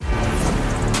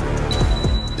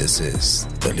This is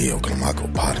the Leo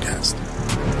Climaco Podcast.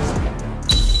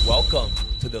 Welcome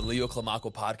to the Leo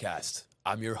Climaco Podcast.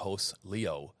 I'm your host,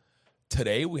 Leo.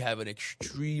 Today we have an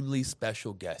extremely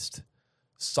special guest,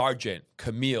 Sergeant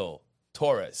Camille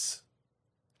Torres.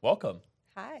 Welcome.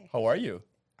 Hi. How are you?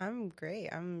 I'm great.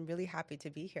 I'm really happy to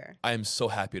be here. I am so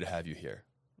happy to have you here.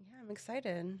 Yeah, I'm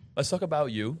excited. Let's talk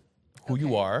about you, who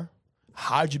you are,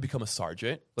 how did you become a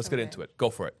sergeant? Let's get into it. Go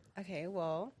for it. Okay,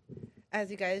 well,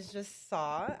 as you guys just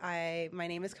saw, my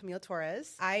name is Camille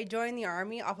Torres. I joined the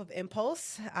Army off of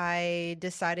impulse. I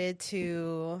decided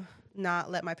to not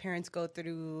let my parents go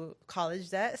through college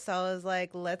debt, so I was like,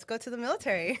 let's go to the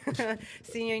military.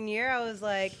 Senior year, I was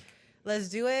like, let's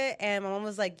do it, and my mom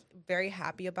was like very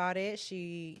happy about it.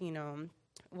 She,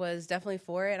 was definitely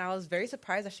for it, and I was very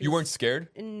surprised that she You weren't scared?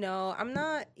 No, I'm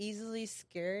not easily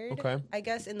scared. Okay. I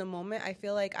guess in the moment, I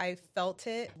feel like I felt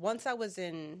it. Once I was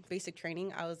in basic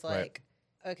training, I was like,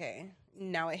 okay,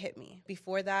 now it hit me.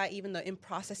 Before that, even though in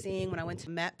processing, when I went to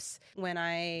MEPS, when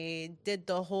I did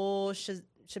the whole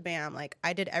shabam, like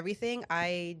I did everything,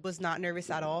 I was not nervous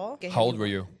at all. How old were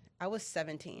you? I was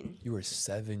 17. You were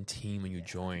 17 when you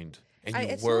joined, and you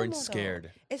It's weren't normal, scared.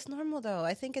 though. It's normal, though.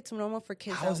 I think it's normal for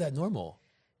kids. How is that normal?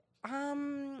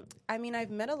 I mean,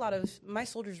 I've met a lot of my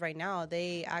soldiers right now.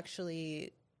 They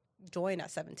actually join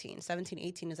at 17.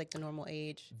 18 is like the normal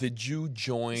age. Did you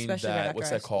join Especially right that, after what's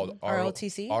high that called? school.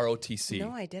 ROTC? ROTC.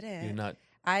 No, I didn't. You're not.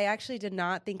 I actually did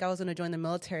not think I was going to join the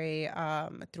military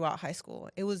throughout high school.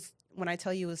 It was, when I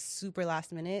tell you, it was super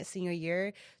last minute. Senior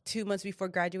year, 2 months before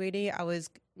graduating,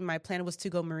 my plan was to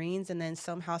go Marines, and then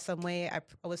somehow, some way,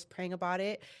 I was praying about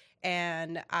it,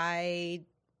 and I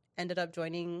ended up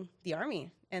joining the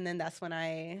Army. And then that's when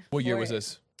What year was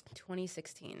this?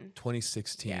 2016.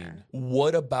 2016. Yeah.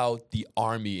 What about the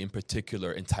Army in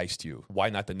particular enticed you? Why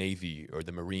not the Navy or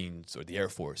the Marines or the Air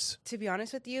Force? To be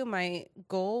honest with you, my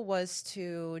goal was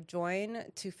to join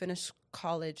to finish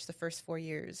college the first 4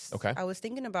 years. Okay. I was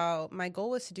thinking about, my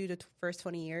goal was to do the first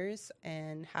 20 years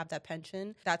and have that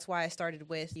pension. That's why I started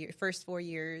with the first 4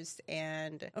 years.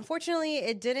 And unfortunately,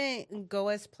 it didn't go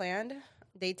as planned.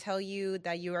 They tell you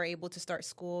that you are able to start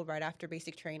school right after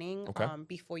basic training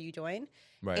before you join.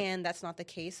 Right. And that's not the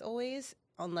case always,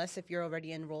 unless if you're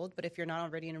already enrolled. But if you're not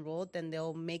already enrolled, then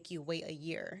they'll make you wait a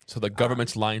year. So the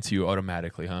government's lying to you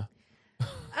automatically, huh?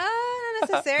 Not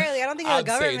necessarily. I don't think it's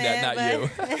the I'm saying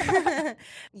government. that, not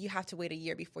you have to wait a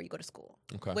year before you go to school.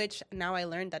 Okay. Which now I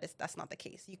learned that that's not the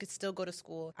case. You could still go to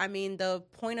school. I mean, the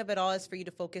point of it all is for you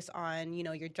to focus on,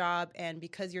 your job. And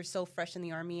because you're so fresh in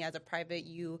the Army as a private,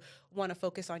 you want to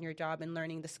focus on your job and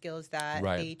learning the skills that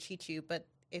they teach you. But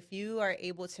if you are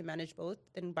able to manage both,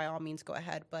 then by all means go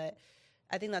ahead. But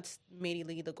I think that's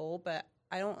mainly the goal. But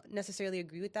I don't necessarily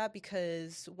agree with that,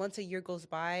 because once a year goes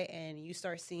by and you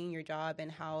start seeing your job and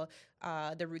how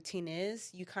the routine is,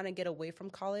 you kind of get away from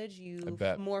college. You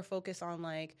more focus on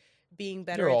like being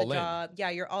better at the job. Yeah,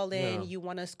 you're all in. Yeah. You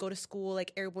want to go to school,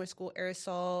 like airborne school, air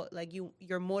assault. Like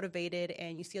you're motivated,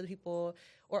 and you see other people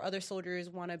or other soldiers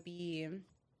want to be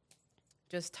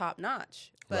just top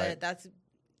notch. But that's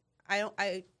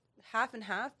I half and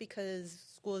half, because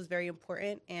school is very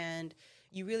important, and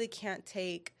you really can't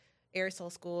take air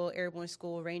assault school, airborne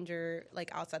school, ranger,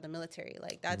 like outside the military.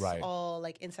 Like that's all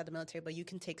like inside the military, but you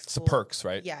can take school. It's perks,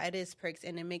 right? Yeah, it is perks,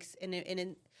 and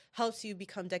it helps you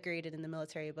become decorated in the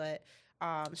military. But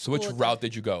so which route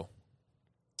did you go?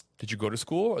 Did you go to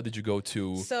school, or did you go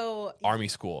to Army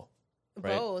school?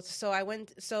 Right? Both. So I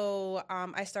went. So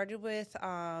I started with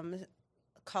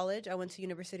college. I went to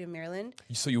University of Maryland.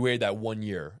 So you waited that 1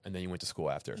 year, and then you went to school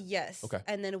after. Yes. Okay.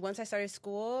 And then once I started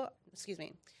school,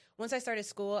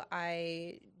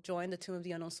 I joined the Tomb of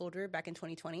the Unknown Soldier back in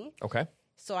 2020. Okay.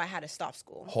 So I had to stop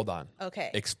school. Hold on.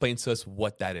 Okay. Explain to us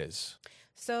what that is.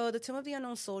 So the Tomb of the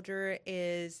Unknown Soldier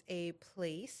is a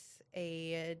place,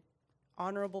 a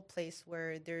honorable place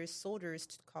where there's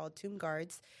soldiers called tomb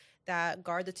guards that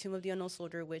guard the Tomb of the Unknown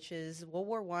Soldier, which is World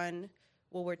War I,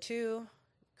 World War II,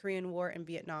 Korean War, and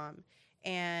Vietnam.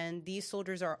 And these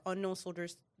soldiers are unknown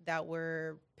soldiers that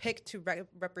were picked to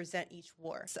represent each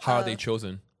war. How are they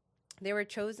chosen? They were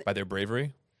chosen by their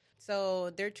bravery.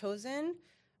 So they're chosen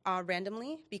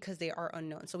randomly because they are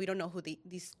unknown. So we don't know who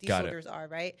these soldiers are,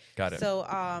 right? Got it. So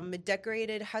highly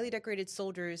decorated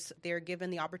soldiers, they're given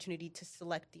the opportunity to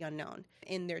select the unknown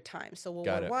in their time. So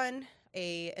World War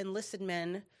I, enlisted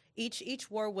men. Each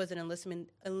war was an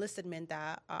enlisted men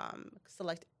that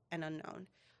select an unknown.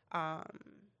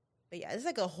 But yeah, there's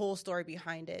like a whole story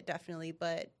behind it, definitely.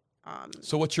 But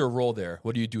so what's your role there?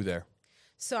 What do you do there?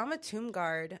 So I'm a tomb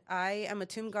guard. I am a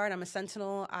tomb guard. I'm a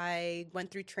sentinel. I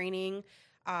went through training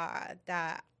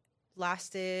that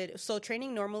lasted. So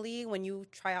training normally, when you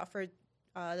try out for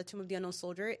the Tomb of the Unknown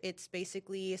Soldier, it's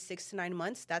basically 6 to 9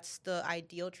 months. That's the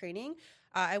ideal training.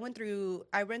 I went through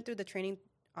the training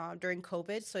during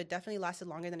COVID, so it definitely lasted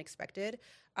longer than expected.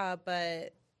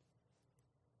 But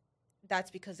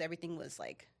that's because everything was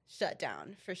like shut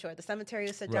down for sure. The cemetery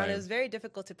was shut down. It was very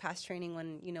difficult to pass training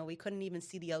when, we couldn't even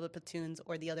see the other platoons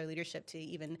or the other leadership to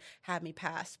even have me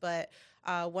pass. But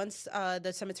once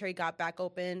the cemetery got back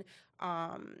open,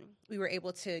 we were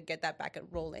able to get that back at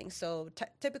rolling. So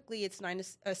typically it's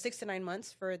 6 to 9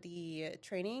 months for the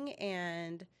training.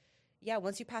 And yeah,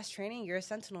 once you pass training, you're a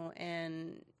Sentinel.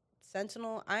 And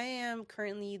Sentinel, I am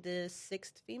currently the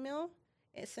 6th female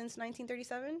since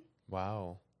 1937.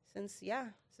 Wow. Since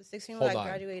 6 female I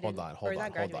graduated. Hold on.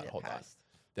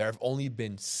 There have only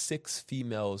been 6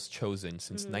 females chosen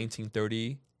since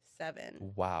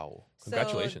 1937. Wow.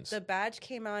 Congratulations. So the badge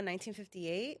came out in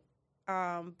 1958,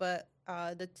 but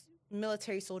the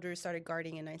military soldiers started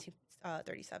guarding in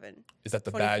 1937. Is that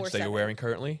the badge that you're wearing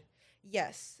currently?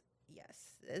 Yes.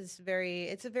 It's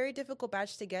a very difficult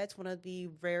badge to get. It's one of the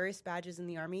rarest badges in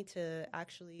the Army to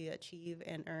actually achieve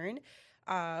and earn.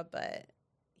 But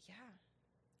yeah.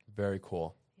 Very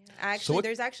cool. Yeah.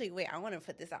 Actually, I want to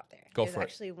put this out there. Go for it. There's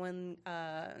actually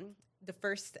the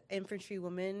first infantry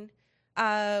woman.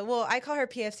 I call her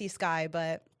PFC Sky,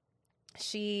 but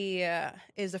she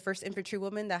is the first infantry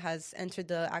woman that has entered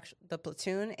the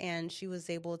platoon, and she was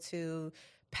able to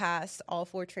pass all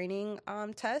 4 training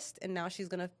tests, and now she's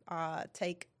gonna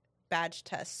take badge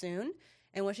tests soon.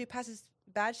 And when she passes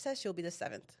badge test, she'll be the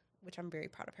 7th, which I'm very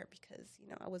proud of her because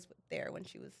I was there when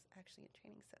she was actually in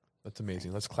training. So that's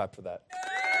amazing. Let's clap for that.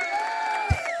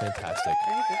 Fantastic.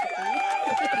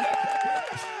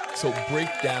 So break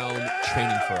down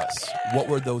training for us. What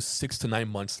were those 6 to 9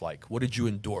 months like? What did you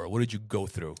endure? What did you go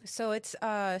through? So it's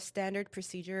a standard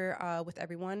procedure with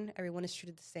everyone. Everyone is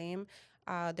treated the same.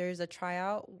 There's a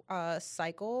tryout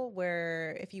cycle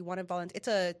where if you want to volunteer, it's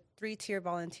a 3-tier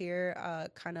volunteer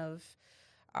kind of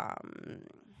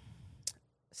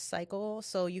cycle.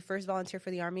 So you first volunteer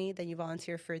for the Army, then you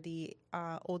volunteer for the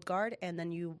Old Guard, and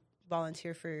then you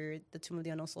volunteer for the Tomb of the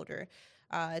Unknown Soldier.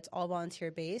 It's all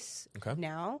volunteer based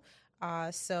now.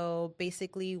 So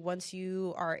basically, once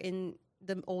you are in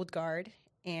the Old Guard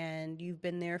and you've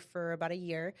been there for about a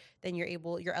year, then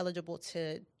you're eligible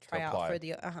to try out for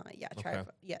the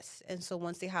yes. And so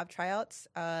once they have tryouts,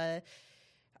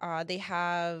 they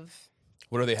have.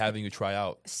 What are they having you try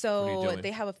out? So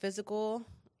they have a physical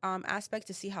aspect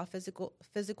to see how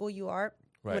physical you are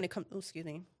when it comes. Oh, excuse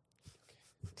me.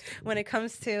 When it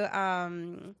comes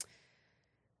to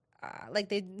like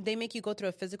they make you go through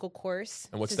a physical course.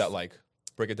 And what's that like?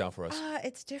 Break it down for us.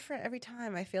 It's different every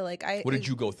time. I feel like What did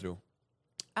you go through?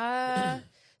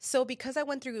 So because I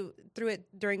went through it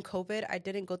during COVID, I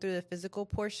didn't go through the physical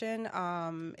portion.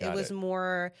 It was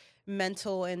more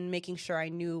mental and making sure I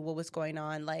knew what was going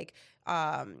on. Like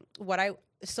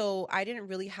so I didn't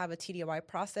really have a TDY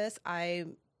process. My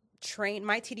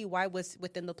TDY was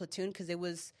within the platoon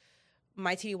because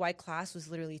my TDY class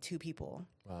was literally 2 people.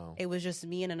 Wow. It was just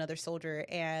me and another soldier,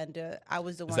 and I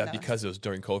was the one. Is that because it was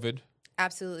during COVID?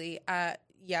 Absolutely.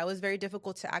 It was very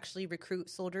difficult to actually recruit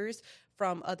soldiers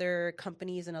from other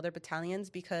companies and other battalions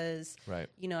because,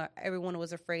 everyone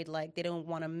was afraid, like, they don't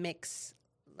want to mix,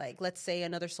 like, let's say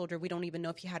another soldier, we don't even know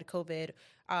if he had COVID,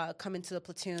 come into the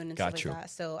platoon and stuff like that.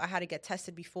 So I had to get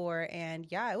tested before. And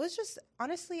it was just,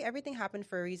 honestly, everything happened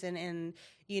for a reason. And,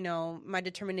 my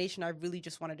determination, I really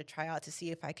just wanted to try out to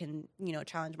see if I can,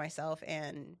 challenge myself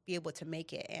and be able to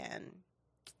make it. And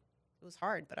it was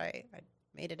hard, but I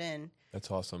made it in. That's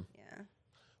awesome. Yeah.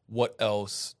 What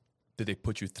else did they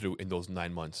put you through in those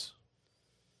 9 months?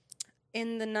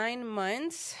 In the 9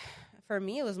 months, for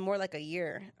me, it was more like a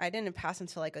year. I didn't pass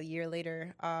until like a year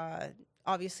later,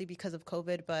 obviously because of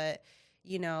COVID. But,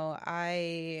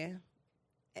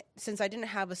 since I didn't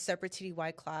have a separate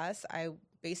TDY class, I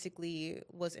basically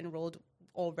was enrolled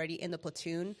already in the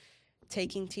platoon,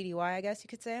 taking TDY, I guess you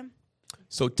could say.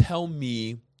 So tell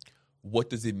me, what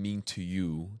does it mean to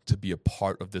you to be a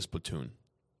part of this platoon?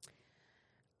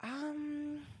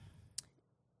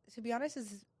 To be honest,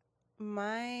 it's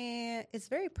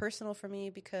very personal for me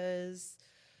because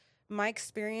my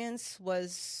experience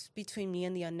was between me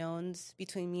and the unknowns,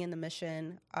 between me and the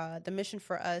mission. The mission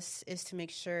for us is to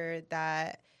make sure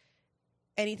that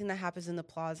anything that happens in the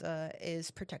plaza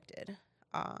is protected.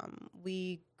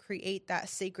 We create that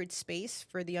sacred space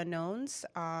for the unknowns.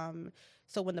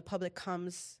 So when the public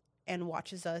comes and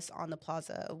watches us on the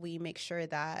plaza, we make sure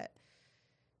that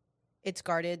it's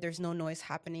guarded. There's no noise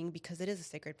happening because it is a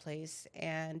sacred place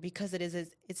and because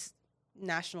it's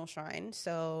national shrine.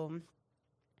 So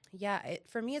Yeah,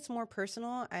 for me, it's more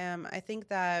personal. I think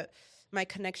that my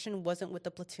connection wasn't with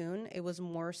the platoon. It was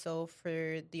more so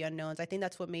for the unknowns. I think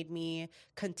that's what made me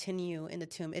continue in the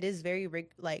tomb. It is very,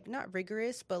 not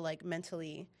rigorous, but like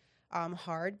mentally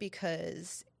hard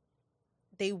because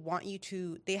they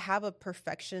have a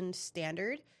perfection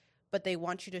standard, but they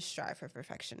want you to strive for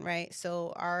perfection, right?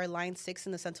 So our line 6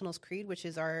 in the Sentinels Creed, which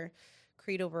is our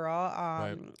creed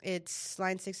overall, it's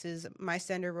line 6 is my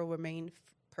standard will remain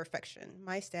perfection.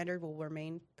 My standard will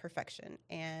remain perfection.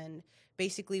 And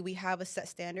basically we have a set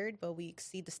standard, but we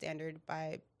exceed the standard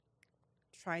by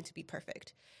trying to be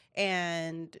perfect.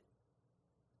 And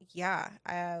yeah,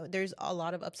 there's a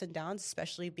lot of ups and downs,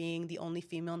 especially being the only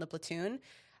female in the platoon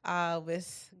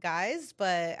with guys.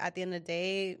 But at the end of the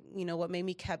day, what made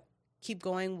me keep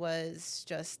going was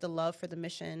just the love for the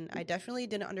mission. I definitely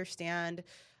didn't understand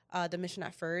the mission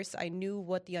at first. I knew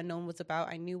what the unknown was about.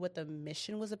 I knew what the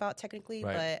mission was about technically,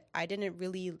 but I didn't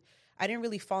really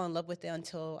fall in love with it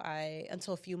until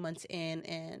a few months in,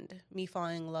 and me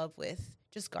falling in love with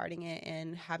just guarding it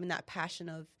and having that passion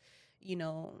of,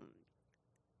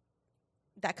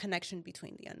 that connection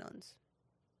between the unknowns.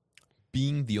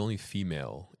 Being the only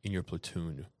female in your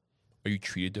platoon, are you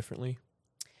treated differently?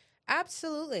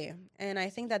 Absolutely. And I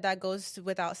think that goes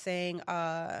without saying,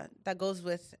 that goes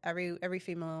with every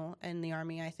female in the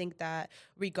Army. I think that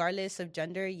regardless of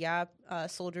gender,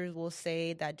 soldiers will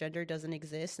say that gender doesn't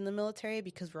exist in the military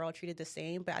because we're all treated the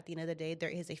same. But at the end of the day, there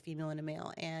is a female and a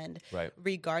male. And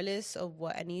regardless of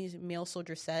what any male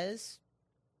soldier says,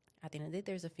 at the end of the day,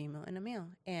 there's a female and a male.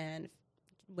 And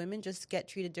women just get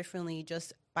treated differently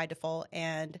just by default.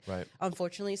 And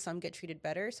unfortunately, some get treated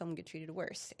better, some get treated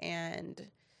worse. And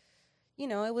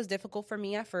it was difficult for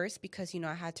me at first because,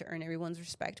 I had to earn everyone's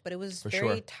respect, but it was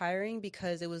very tiring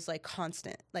because it was like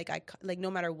constant. Like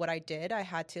no matter what I did, I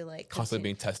had to constantly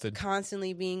being tested,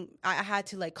 I had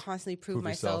to constantly prove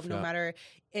myself no matter.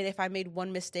 And if I made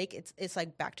one mistake, it's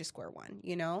like back to square one,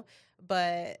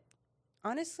 but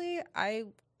honestly, I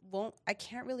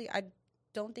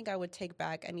don't think I would take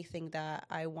back anything that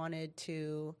I wanted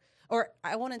to, or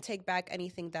I wouldn't take back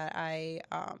anything that I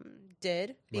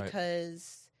did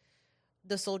because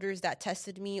the soldiers that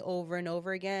tested me over and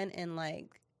over again and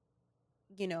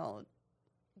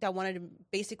that wanted to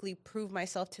basically prove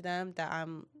myself to them that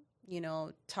I'm,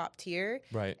 top tier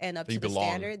and up to the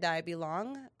standard that I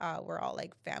belong. We're all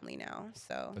like family now.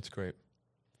 So that's great.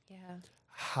 Yeah.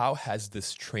 How has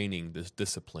this training, this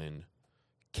discipline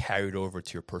carried over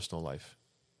to your personal life?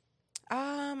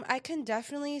 I can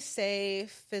definitely say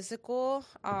physical.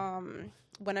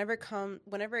 Whenever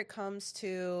it comes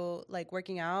to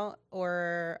working out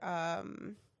or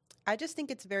I just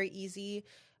think it's very easy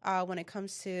when it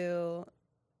comes to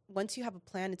once you have a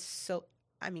plan.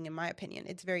 In my opinion,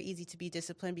 it's very easy to be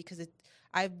disciplined because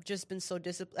I've just been so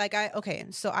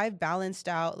disciplined. So I've balanced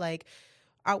out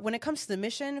when it comes to the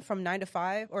mission from 9 to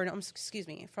 5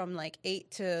 from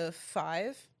 8 to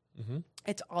 5. Mm-hmm.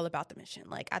 It's all about the mission.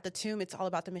 At the tomb, it's all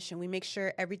about the mission. We make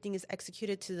sure everything is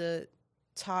executed to the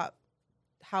top,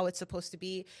 how it's supposed to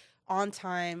be, on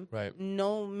time.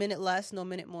 No minute less, no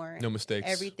minute more. No mistakes.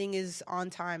 Everything is on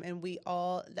time, and we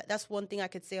all. That's one thing I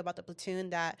could say about the platoon,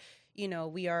 that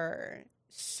we are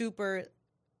super.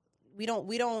 We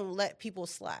don't let people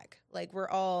slack. We're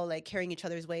all carrying each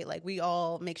other's weight. We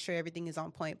all make sure everything is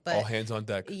on point. But all hands on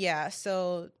deck. Yeah.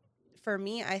 So for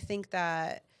me, I think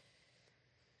that.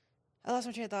 I lost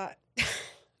my train of thought.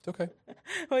 It's okay.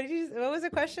 What was the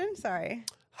question? Sorry.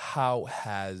 How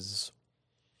has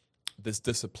this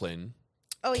discipline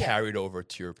carried over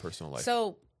to your personal life?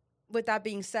 So with that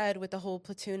being said, with the whole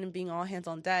platoon and being all hands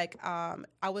on deck,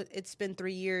 it's been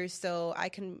 3 years, so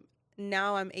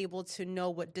I'm able to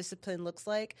know what discipline looks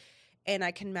like. And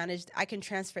I can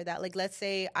transfer that. Let's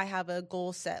say I have a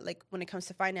goal set, when it comes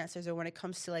to finances, or when it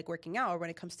comes to working out, or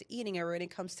when it comes to eating, or when it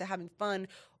comes to having fun,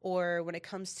 or when it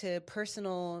comes to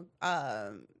personal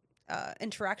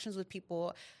interactions with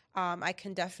people. I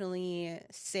can definitely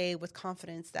say with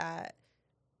confidence that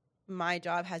my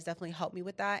job has definitely helped me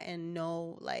with that, and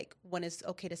know when it's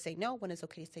okay to say no, when it's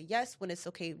okay to say yes, when it's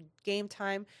okay game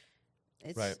time.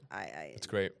 It's it's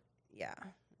great. Yeah.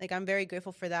 I'm very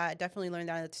grateful for that. I definitely learned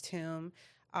that at the tomb.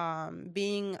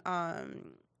 Being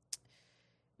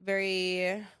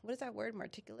very, what is that word?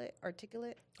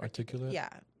 Articulate? Yeah.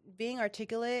 Being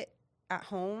articulate at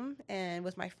home and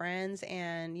with my friends.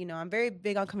 And, I'm very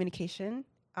big on communication.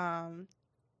 I'm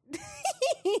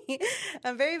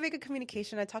very big on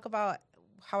communication. I talk about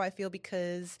how I feel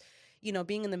because,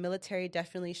 being in the military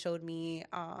definitely showed me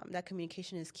that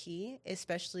communication is key,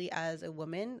 especially as a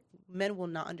woman. Men will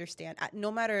not understand.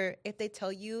 No matter if they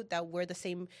tell you that we're the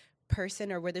same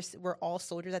person, or whether we're all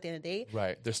soldiers at the end of the day,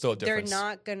 Right. There's still a difference. they're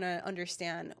not gonna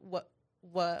understand what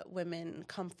women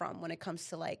come from when it comes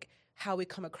to like how we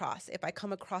come across. If I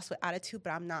come across with attitude,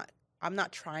 but I'm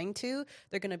not trying to,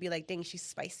 they're gonna be like, dang, she's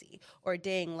spicy, or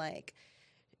dang, like,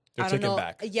 They're I don't taken know.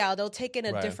 back. Yeah, they'll take it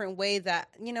in a Right. different way that,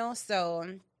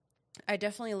 so I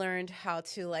definitely learned how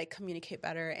to like communicate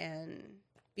better and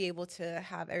be able to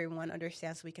have everyone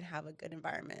understand so we can have a good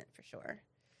environment for sure.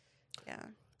 Yeah.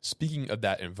 Speaking of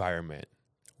that environment,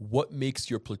 what makes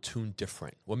your platoon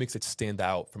different? What makes it stand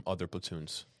out from other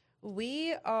platoons?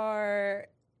 We are,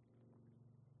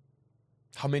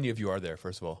 How many of you are there,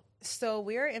 first of all? so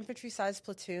we're infantry-sized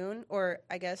platoon, or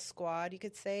I guess squad, you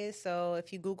could say. So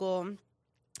if you Google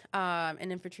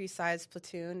an infantry-sized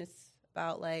platoon, it's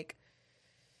about like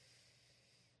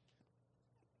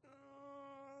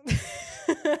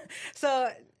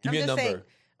so Give me a number.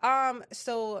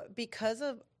 So because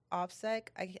of OPSEC,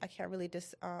 I can't really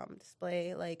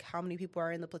display like how many people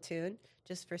are in the platoon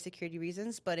just for security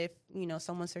reasons. But if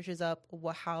someone searches up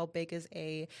how big is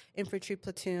a infantry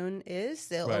platoon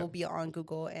is, it will be on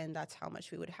Google, and that's how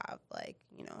much we would have, like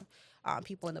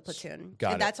people in the platoon.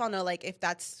 Got and it. that's on a like if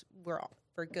that's we're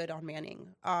good on manning.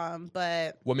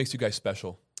 But What makes you guys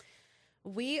special?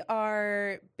 we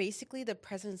are basically the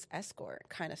president's escort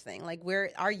kind of thing. Like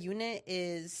our unit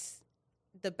is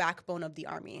the backbone of the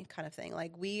army kind of thing.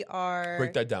 Like we are.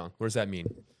 Break that down. What does that mean?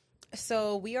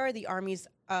 So we are the army's.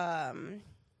 How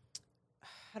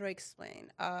do I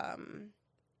explain?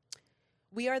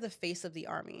 We are the face of the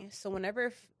army. So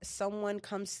whenever someone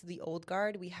comes to the old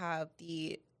guard, we have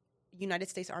the United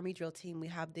States Army Drill Team. We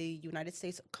have the United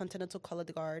States Continental Color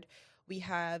Guard. We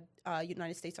have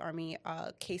United States Army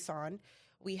caisson.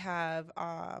 We have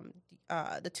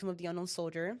the Tomb of the Unknown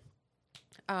Soldier.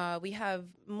 We have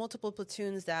multiple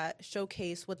platoons that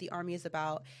showcase what the Army is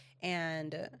about,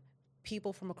 and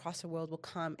people from across the world will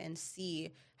come and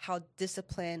see how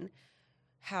disciplined,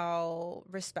 how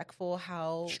respectful,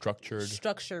 how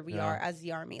structured we are as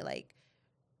the Army. Like,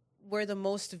 we're the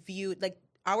most viewed, like,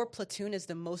 our platoon is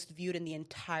the most viewed in the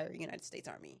entire United States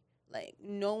Army. Like,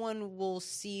 no one will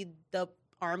see the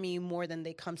Army more than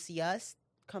they come see us,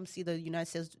 come see the United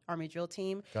States Army Drill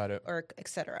Team. Got it. Or et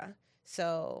cetera.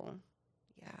 So,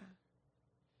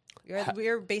 yeah.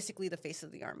 We're basically the face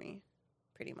of the Army,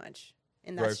 pretty much.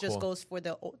 And that just goes for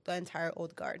the entire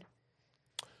old guard.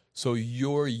 So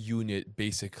your unit,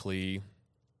 basically,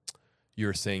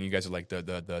 you're saying you guys are like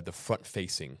the front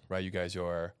facing, right? You guys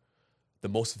are the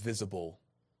most visible.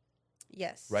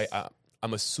 Yes. Right?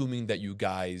 I'm assuming that you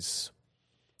guys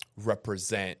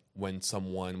represent when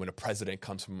a president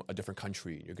comes from a different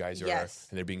country. You guys are, and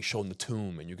they're being shown the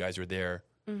tomb, and you guys are there.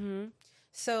 Mm-hmm.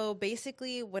 So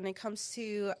basically, when it comes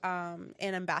to an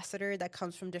ambassador that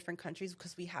comes from different countries,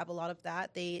 because we have a lot of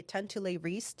that, they tend to lay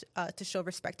wreaths to show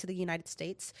respect to the United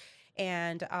States,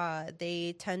 and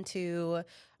they tend to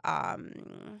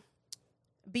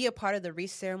be a part of the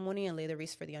wreath ceremony and lay the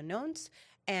wreaths for the unknowns.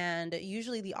 And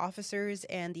usually the officers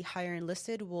and the higher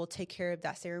enlisted will take care of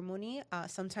that ceremony.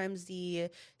 Sometimes the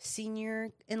senior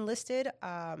enlisted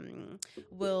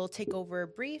will take over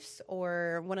briefs,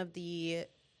 or one of the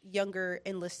younger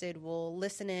enlisted will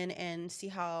listen in and see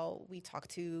how we talk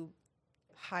to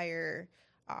higher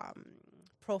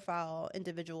profile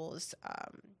individuals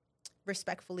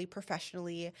respectfully,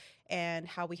 professionally, and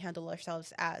how we handle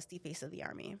ourselves as the face of the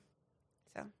Army.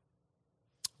 So,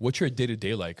 what's your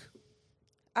day-to-day like?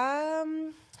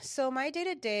 So my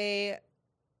day-to-day,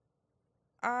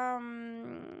 I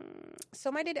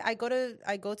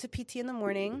go to PT in the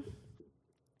morning.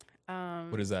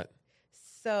 What is that?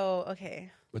 So,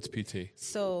 okay. What's PT?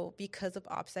 So because of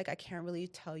OPSEC, I can't really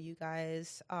tell you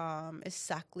guys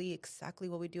exactly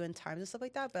what we do in times and stuff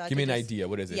like that. But give me an idea.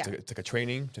 What is it? Yeah. It's like a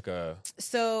training?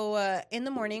 So in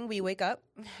the morning, we wake up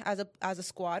as a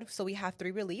squad. So we have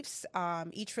 3 reliefs.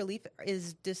 Each relief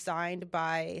is designed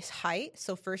by height.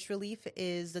 So first relief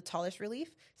is the tallest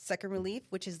relief. Second relief,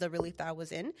 which is the relief that I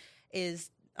was in, is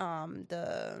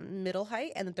the middle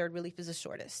height. And the third relief is the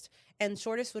shortest. And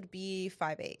shortest would be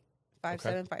 5'8",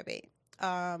 5'7", 5'8".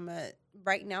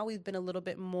 Right now we've been a little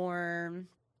bit more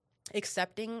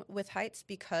accepting with heights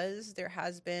because there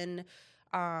has been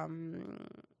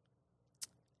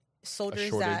soldiers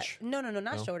that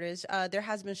not shoulders. There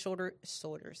has been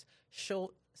soldiers.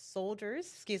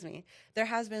 Excuse me. There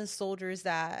has been soldiers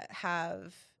that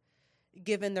have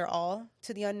given their all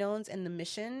to the unknowns and the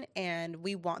mission, and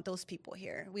we want those people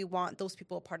here. We want those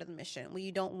people a part of the mission.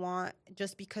 We don't want,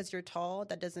 just because you're tall,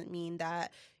 that doesn't mean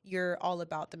that you're all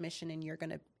about the mission and you're going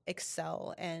to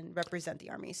excel and represent the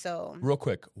Army. So real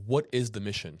quick, what is the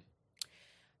mission?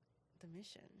 The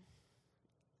mission.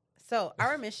 So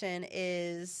our mission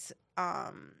is, hold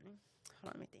on,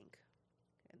 let me think.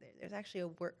 There's actually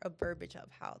a verbiage of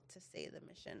how to say the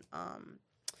mission.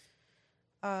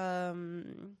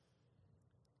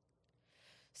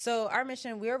 So our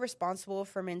mission, we are responsible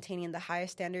for maintaining the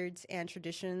highest standards and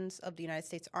traditions of the United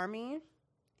States Army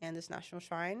and this national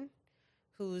shrine,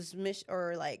 whose mission,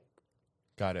 or like,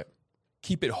 Got it.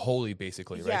 Keep it holy,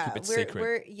 basically, right? Keep it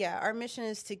sacred. Our mission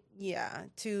is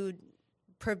to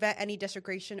prevent any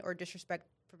desecration or disrespect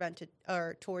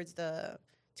towards the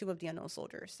Tomb of the Unknown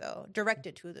Soldier. So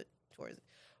directed towards.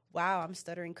 Wow, I'm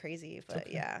stuttering crazy, but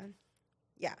okay.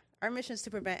 yeah. Our mission is to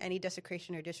prevent any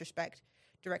desecration or disrespect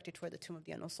directed toward the Tomb of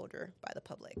the Unknown Soldier by the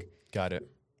public. Got it.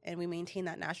 And we maintain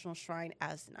that national shrine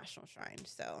as the national shrine.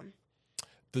 So,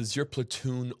 does your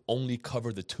platoon only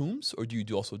cover the tombs, or do you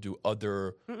also do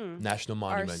other national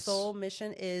monuments? Our sole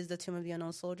mission is the Tomb of the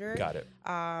Unknown Soldier. Got it.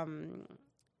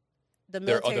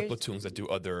 There are other platoons that do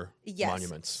other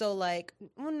monuments. So, like,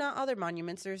 well, not other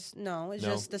monuments. It's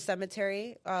just the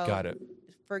cemetery. Got it.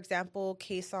 For example,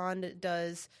 Quezon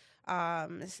does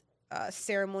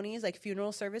ceremonies like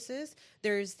funeral services.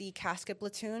 There's the casket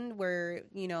platoon where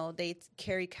they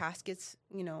carry caskets.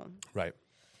 Right.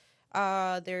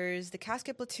 There's the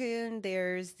casket platoon.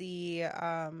 There's the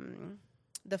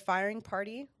firing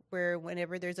party where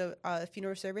whenever there's a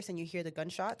funeral service and you hear the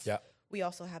gunshots. Yeah. We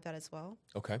also have that as well.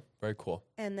 Okay, very cool.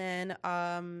 And then,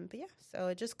 so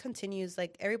it just continues.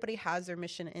 Like, everybody has their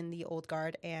mission in the Old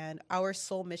Guard, and our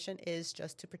sole mission is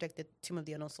just to protect the Tomb of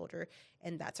the Unknown Soldier,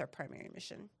 and that's our primary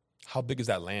mission. How big is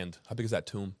that land? How big is that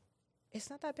tomb? It's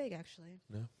not that big, actually.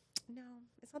 No,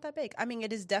 it's not that big. I mean,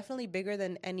 it is definitely bigger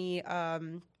than any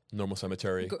normal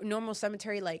cemetery.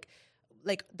 Like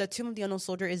the Tomb of the Unknown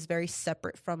Soldier is very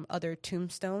separate from other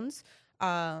tombstones,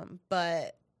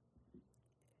 but.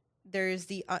 There's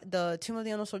the Tomb of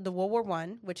the Unknown Soldier, the World War I,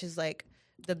 which is like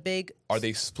the big. Are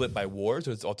they split by wars,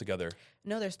 or it's all together?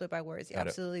 No, they're split by wars. Yeah,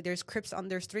 absolutely. There's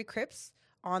There's 3 crypts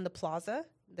on the plaza.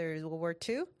 There's World War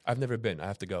II. I've never been. I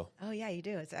have to go. Oh yeah, you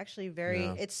do. It's actually very.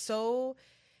 Yeah. It's so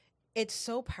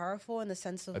powerful in the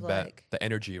sense of like the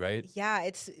energy, right? Yeah,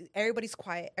 everybody's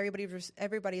quiet.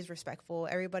 Everybody's respectful.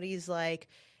 Everybody's like,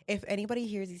 if anybody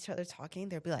hears each other talking,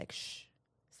 they'll be like, "Shh,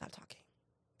 stop talking."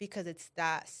 Because it's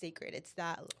that sacred. It's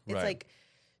like,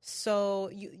 so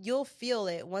you'll feel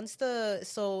it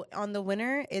so on the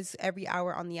winter is every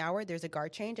hour on the hour, there's a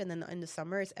guard change. And then in the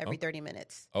summer it's every 30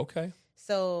 minutes. Okay.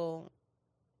 So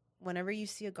whenever you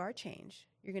see a guard change,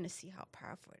 you're going to see how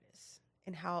powerful it is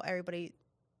and how everybody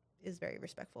is very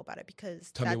respectful about it. Because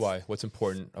tell me why, what's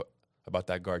important about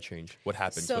that guard change? What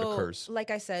happens? What occurs?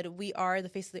 Like I said, we are the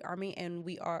face of the Army, and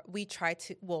we are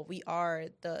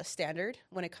the standard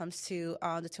when it comes to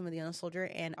the Tomb of the Unknown Soldier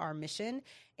and our mission.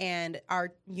 And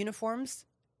our uniforms,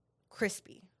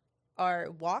 crispy.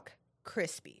 Our walk,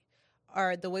 crispy.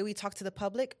 The way we talk to the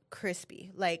public,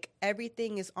 crispy. Like,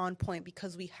 everything is on point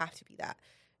because we have to be that.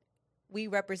 We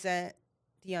represent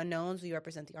the unknowns. We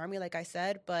represent the Army, like I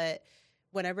said. But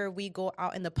whenever we go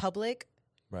out in the public,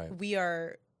 right, we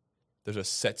are... There's a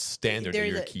set standard that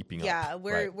you're keeping up. Yeah,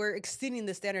 we're exceeding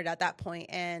the standard at that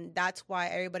point, and that's why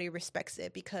everybody respects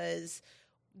it, because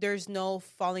there's no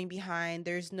falling behind.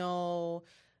 There's no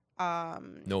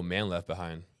no man left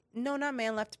behind. No, not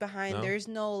man left behind. No? There's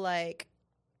no like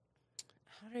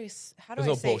there's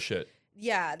no bullshit.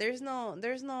 Yeah, there's no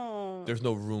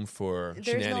room for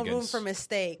there's shenanigans. No room for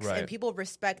mistakes, right. And people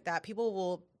respect that. People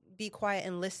will be quiet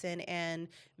and listen and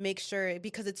make sure,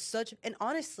 because it's such, and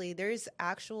honestly, there's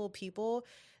actual people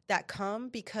that come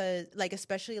because, like,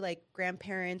 especially like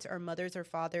grandparents or mothers or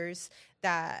fathers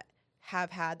that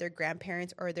have had their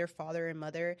grandparents or their father and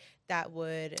mother that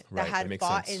had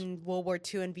fought in World War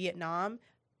II and Vietnam.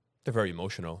 They're very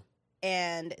emotional.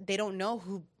 And they don't know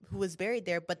who was buried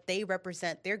there, but they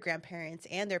represent their grandparents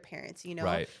and their parents,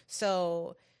 Right.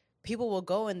 So people will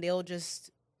go and they'll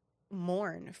just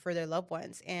mourn for their loved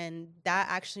ones, and that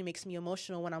actually makes me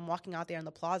emotional when I'm walking out there in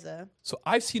the plaza. So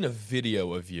I've seen a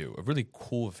video of you, a really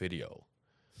cool video,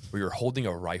 where you're holding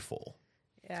a rifle.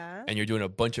 Yeah. And you're doing a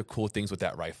bunch of cool things with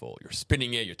that rifle. You're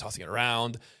spinning it, you're tossing it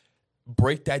around.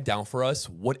 Break that down for us.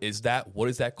 What is that? What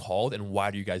is that called? And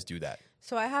why do you guys do that?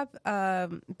 So I have,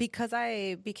 because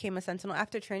I became a Sentinel.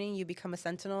 After training, you become a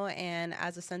Sentinel. And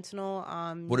as a Sentinel...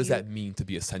 what does that mean to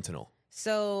be a Sentinel?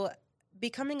 So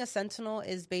becoming a Sentinel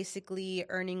is basically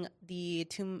earning the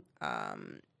tomb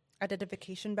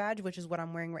identification badge, which is what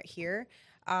I'm wearing right here.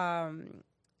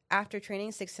 After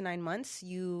training 6 to 9 months,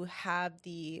 you have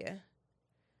the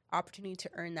opportunity to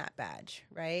earn that badge,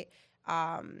 right?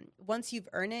 Once you've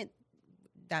earned it,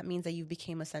 that means that you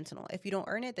became a Sentinel. If you don't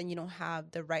earn it, then you don't have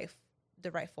the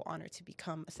the rightful honor to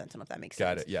become a sentinel, if that makes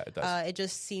Got sense. it. Yeah, it does.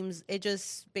 It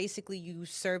just basically you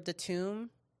serve the tomb,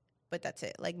 but that's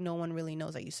it. Like no one really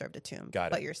knows that you serve the tomb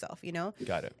but yourself, you know?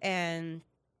 Got it. And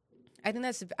I think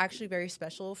that's actually very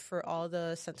special for all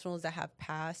the sentinels that have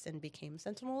passed and became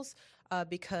sentinels,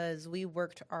 because we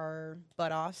worked our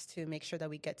butt offs to make sure that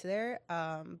we get to there.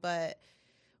 But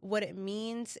what it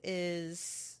means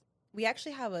is we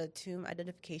actually have a tomb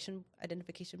identification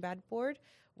badge board,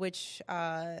 which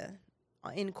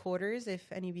in quarters,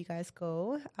 if any of you guys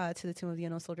go to the Tomb of the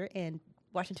Unknown Soldier in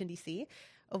Washington, D.C.,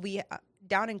 we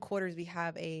down in quarters, we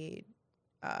have a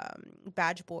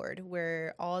badge board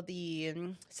where all the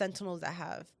sentinels that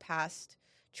have passed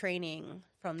training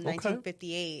from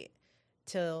 1958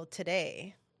 till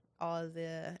today, all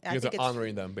the you guys are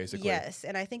honoring them basically. Yes,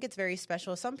 and I think it's very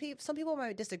special. Some people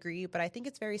might disagree, but I think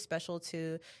it's very special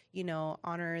to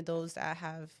honor those that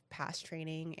have passed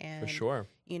training, and For sure.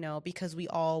 Because we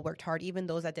all worked hard. Even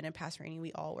those that didn't pass training,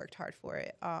 we all worked hard for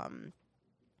it.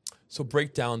 So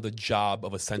break down the job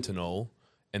of a sentinel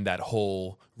and that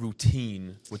whole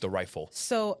routine with the rifle.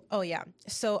 So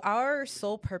our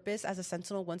sole purpose as a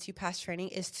sentinel, once you pass training,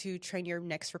 is to train your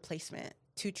next replacement,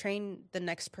 to train the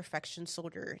next perfection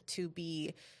soldier to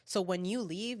be, so when you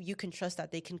leave, you can trust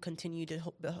that they can continue to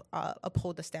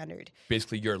uphold the standard.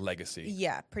 Basically your legacy.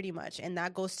 Yeah, pretty much. And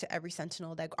that goes to every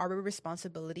sentinel. Like our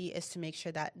responsibility is to make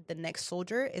sure that the next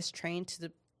soldier is trained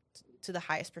to the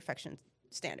highest perfection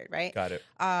standard, right? Got it.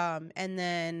 And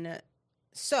then,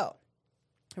 so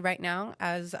right now,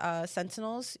 as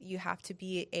sentinels, you have to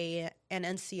be an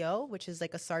NCO, which is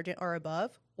like a sergeant or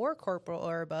above, or corporal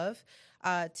or above,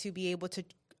 to be able to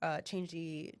change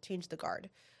the guard.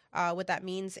 What that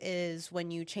means is when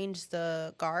you change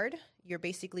the guard, you're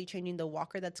basically changing the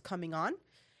walker that's coming on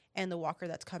and the walker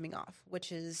that's coming off,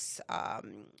 which is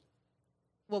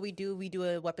what we do. We do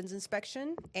a weapons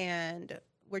inspection, and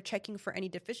we're checking for any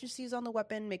deficiencies on the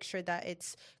weapon, make sure that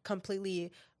it's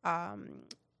completely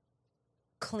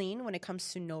clean when it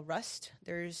comes to no rust.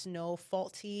 There's no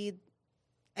faulty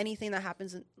anything that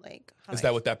happens in, like, is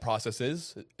that what that process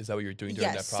is? Is that what you're doing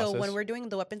during that process? So when we're doing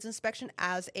the weapons inspection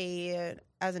as an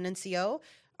NCO,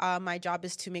 my job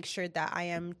is to make sure that I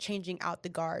am changing out the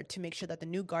guard to make sure that the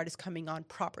new guard is coming on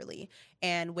properly.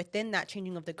 And within that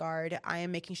changing of the guard, I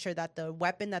am making sure that the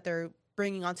weapon that they're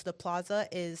bringing onto the plaza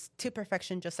is to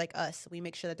perfection, just like us. We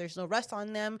make sure that there's no rust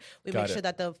on them. We make sure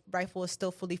that the rifle is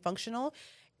still fully functional.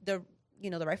 The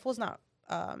rifle is not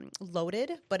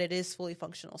loaded, but it is fully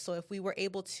functional. So if we were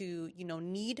able to,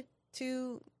 need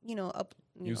to,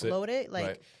 load it,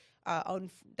 like,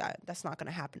 that's not going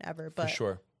to happen ever. But For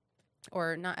sure.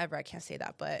 Or not ever. I can't say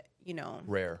that, but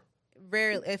Rare.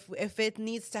 If it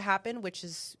needs to happen, which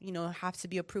is has to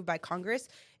be approved by Congress,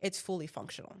 it's fully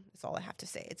functional. That's all I have to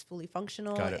say. It's fully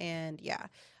functional. Got it. And yeah.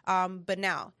 But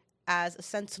now, as a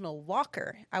sentinel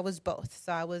walker, I was both.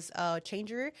 So I was a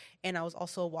changer and I was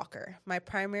also a walker. My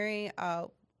primary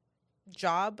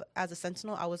job as a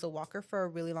sentinel, I was a walker for a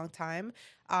really long time.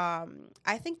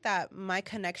 I think that my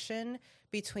connection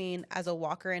between as a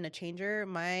walker and a changer,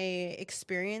 my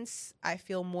experience, I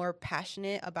feel more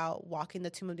passionate about walking the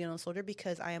Tomb of the Unknown Soldier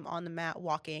because I am on the mat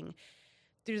walking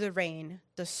through the rain,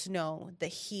 the snow, the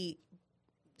heat,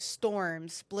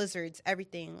 storms, blizzards,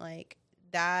 everything like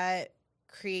that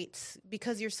creates,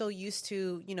 because you're so used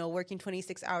to, working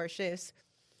 26-hour shifts,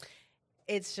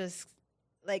 it's just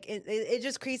like, it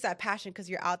just creates that passion because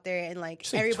you're out there and like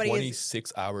everybody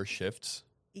 26-hour shifts.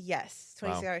 Yes,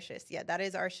 26-hour shifts. Yeah, that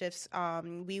is our shifts.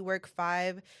 We work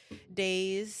 5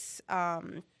 days.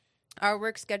 Our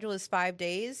work schedule is 5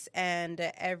 days, and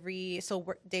day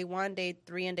 1, day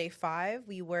 3, and day 5,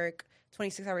 we work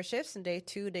 26-hour shifts, and day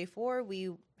 2, day 4, we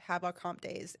have our comp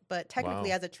days. But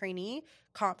technically, as a trainee,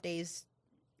 comp days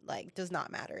does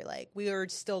not matter. Like, we are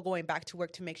still going back to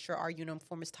work to make sure our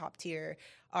uniform is top tier.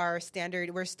 Our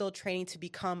standard, we're still training to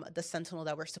become the sentinel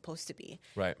that we're supposed to be.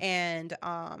 Right. And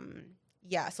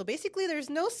yeah, so basically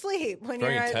there's no sleep when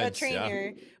Very you're intense, a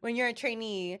trainer, when you're a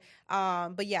trainee.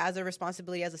 But yeah, as a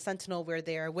responsibility as a sentinel, we're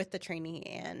there with the trainee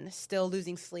and still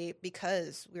losing sleep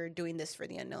because we're doing this for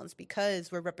the unknowns,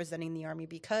 because we're representing the Army,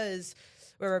 because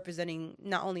we're representing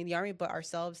not only the Army, but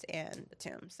ourselves and the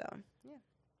tomb. So yeah.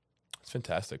 It's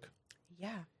fantastic.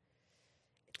 Yeah.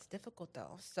 It's difficult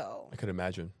though. So I could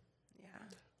imagine. yeah.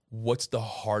 What's the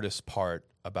hardest part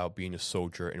about being a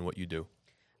soldier and what you do?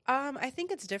 I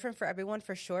think it's different for everyone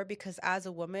for sure, because as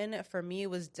a woman, for me, it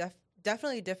was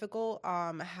definitely difficult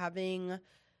having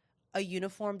a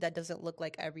uniform that doesn't look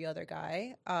like every other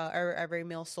guy or every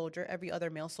other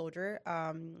male soldier.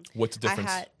 What's the difference?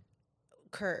 I had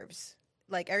curves.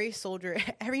 like every soldier,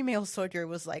 every male soldier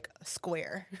was like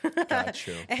square. Got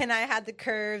you. And I had the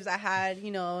curves. I had,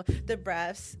 you know, the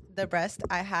breast.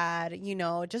 I had, you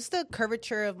know, just the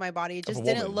curvature of my body. It just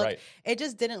didn't woman, look. right. It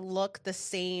just didn't look the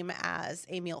same as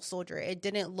a male soldier. It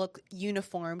didn't look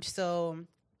uniformed. So,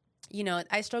 you know,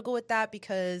 I struggle with that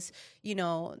because, you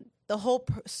know, the whole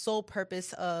sole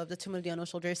purpose of the Tumba Leono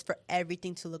soldier is for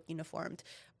everything to look uniformed.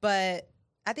 But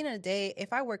at the end of the day,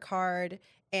 if I work hard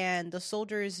and the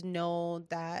soldiers know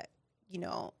that, you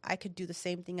know, I could do the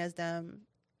same thing as them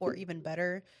or even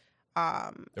better,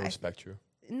 They respect you.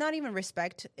 not even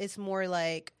respect. It's more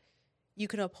like you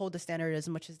can uphold the standard as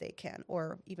much as they can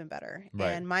or even better.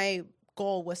 Right. And my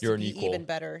goal was You're to an be equal. even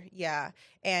better. Yeah.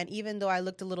 And even though I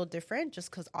looked a little different, just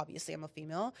because obviously I'm a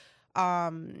female,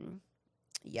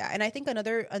 yeah. And I think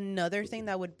another thing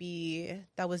that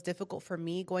was difficult for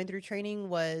me going through training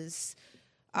was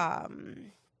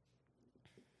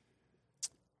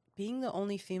being the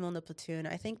only female in the platoon.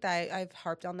 I think that I've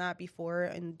harped on that before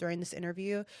and during this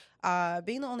interview.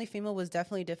 Being the only female was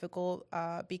definitely difficult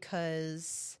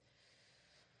because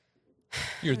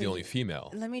You're the only female.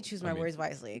 let me choose my words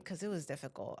wisely because it was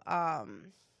difficult.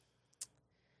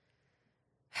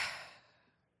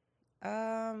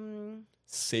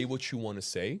 Say what you want to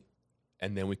say,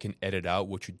 and then we can edit out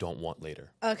what you don't want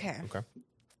later. Okay. Okay.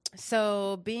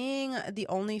 So being the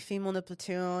only female in the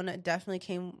platoon definitely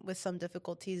came with some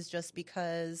difficulties just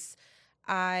because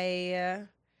I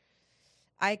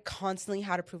constantly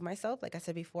had to prove myself. Like I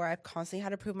said before, I constantly had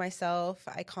to prove myself.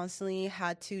 I constantly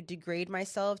had to degrade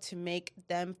myself to make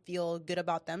them feel good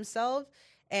about themselves.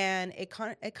 And it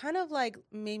kind of like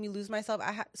made me lose myself.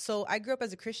 So I grew up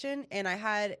as a Christian and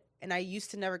I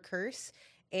used to never curse.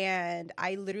 And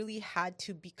I literally had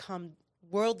to become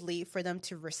worldly for them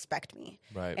to respect me.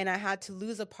 Right. And I had to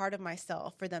lose a part of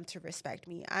myself for them to respect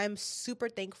me. I'm super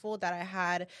thankful that I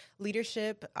had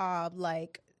leadership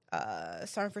like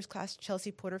Sergeant First Class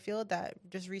Chelsea Porterfield that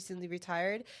just recently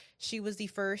retired. She was the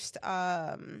first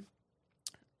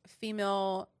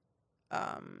female oh my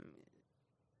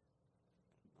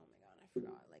god, I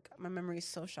forgot. Like my memory is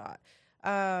so shot.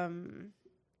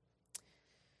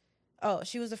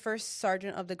 She was the first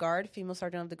sergeant of the guard, female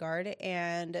sergeant of the guard,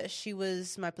 and she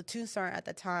was my platoon sergeant at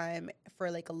the time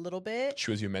for like a little bit. She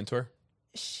was your mentor?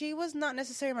 She was not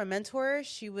necessarily my mentor.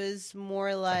 She was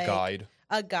more like A guide.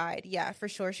 A guide, yeah, for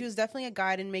sure. She was definitely a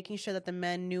guide in making sure that the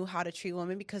men knew how to treat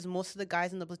women because most of the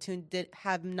guys in the platoon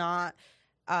have not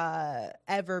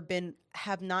ever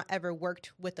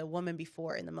worked with a woman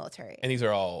before in the military. And these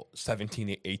are all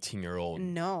 17, 18-year-old.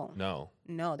 No,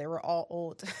 they were all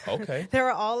old. Okay. They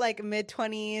were all like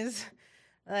mid-20s,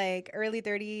 like early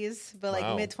 30s, but like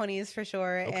Wow. mid-20s for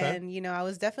sure. Okay. And, you know, I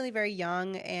was definitely very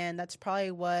young, and that's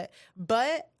probably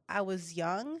but I was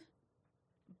young,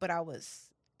 but I was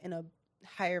in a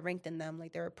higher rank than them.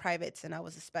 Like, they were privates, and I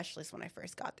was a specialist when I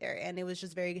first got there. And it was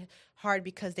just very hard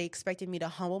because they expected me to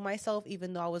humble myself,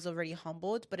 even though I was already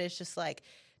humbled. But it's just like,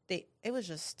 it was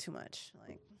just too much.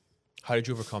 Like, How did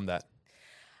you overcome that?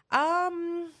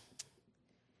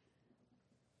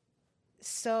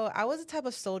 So I was the type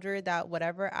of soldier that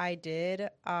whatever I did,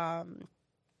 I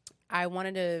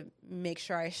wanted to make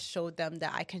sure I showed them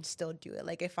that I can still do it.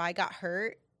 Like, if I got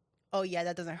hurt, oh yeah,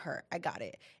 that doesn't hurt. I got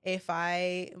it. If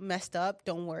I messed up,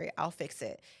 don't worry, I'll fix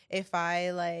it. If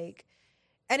I like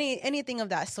anything of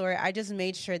that sort, I just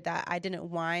made sure that I didn't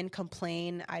whine,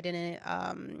 complain. I didn't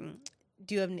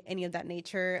do any of that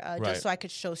nature, Right. just so I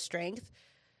could show strength.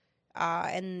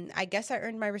 And I guess I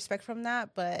earned my respect from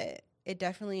that, but it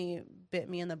definitely bit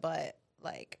me in the butt.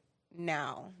 Like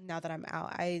now that I'm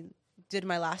out, I did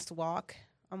my last walk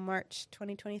on March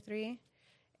 2023,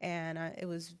 and it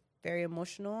was very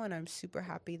emotional, and I'm super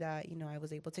happy that, you know, I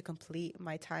was able to complete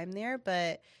my time there.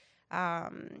 But yeah.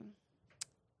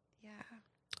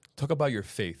 Talk about your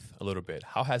faith a little bit.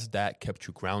 How has that kept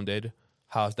you grounded?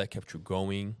 How has that kept you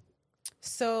going?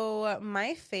 So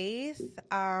my faith,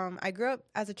 I grew up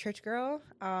as a church girl.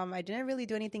 I didn't really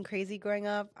do anything crazy growing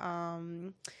up.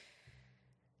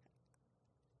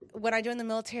 When I joined the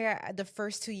military, the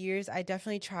first 2 years, I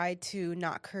definitely tried to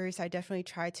not curse. I definitely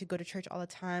tried to go to church all the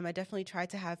time. I definitely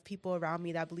tried to have people around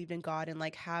me that believed in God and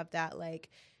like have that like,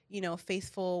 you know,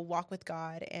 faithful walk with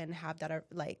God and have that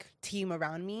like team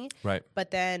around me. Right. But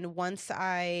then once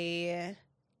I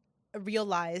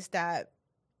realized that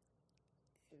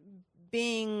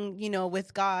being, you know,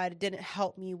 with God didn't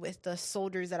help me with the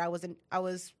soldiers that I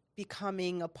was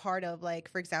becoming a part of, like,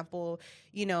 for example,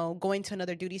 you know, going to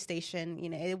another duty station, you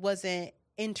know, it wasn't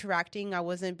interacting. I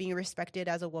wasn't being respected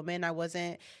as a woman. I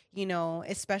wasn't, you know,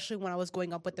 especially when I was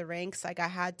going up with the ranks, like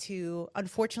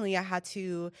unfortunately I had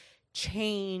to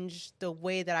change the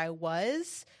way that I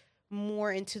was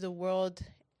more into the world,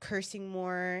 cursing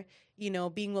more,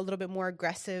 being a little bit more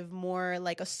aggressive, more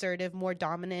like assertive, more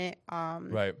dominant.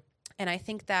 Right. And I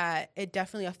think that it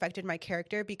definitely affected my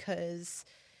character because,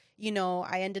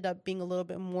 I ended up being a little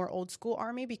bit more old school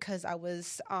Army because I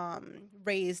was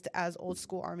raised as old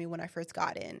school Army when I first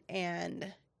got in.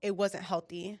 And it wasn't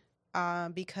healthy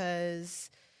because,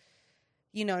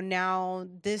 now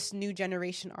this new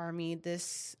generation Army,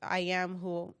 this I am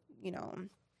who,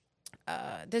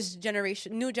 this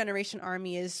new generation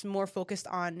Army is more focused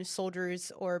on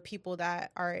soldiers or people that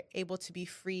are able to be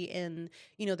free in,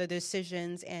 their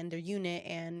decisions and their unit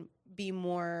and be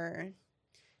more,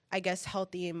 I guess,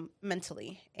 healthy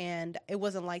mentally. And it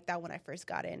wasn't like that when I first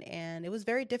got in. And it was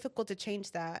very difficult to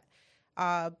change that.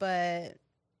 But,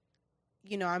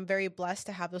 I'm very blessed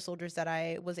to have the soldiers that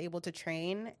I was able to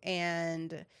train.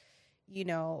 And,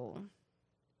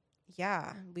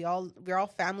 yeah, we're all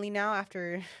family now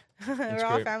after we're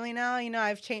all family now.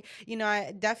 I've changed,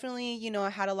 I definitely,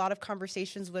 had a lot of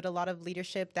conversations with a lot of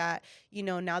leadership that,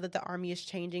 now that the Army is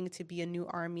changing to be a new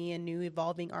Army, a new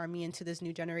evolving Army into this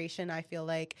new generation, I feel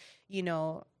like, you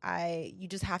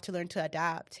just have to learn to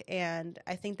adapt. And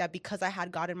I think that because I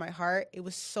had God in my heart, it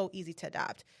was so easy to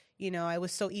adapt. It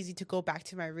was so easy to go back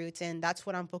to my roots, and that's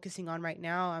what I'm focusing on right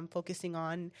now. I'm focusing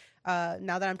on,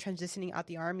 now that I'm transitioning out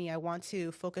the Army, I want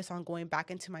to focus on going back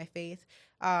into my faith,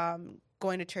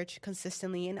 going to church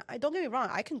consistently. And don't get me wrong,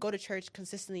 I can go to church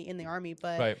consistently in the Army,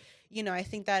 but, Right. I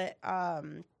think that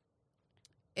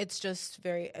it's just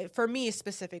for me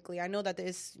specifically, I know that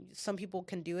some people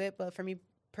can do it, but for me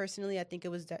personally, I think it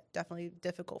was definitely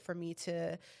difficult for me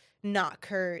to not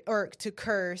curse or to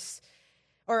curse.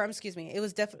 Or, excuse me, it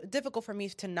was difficult for me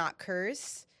to not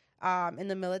curse in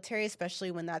the military,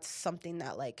 especially when that's something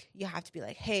that, like, you have to be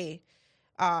like, hey,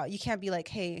 you can't be like,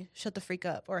 hey, shut the freak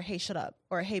up, or hey, shut up,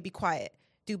 or hey, be quiet,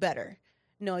 do better.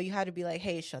 No, you had to be like,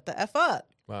 hey, shut the F up,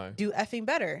 Right. do effing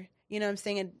better. You know what I'm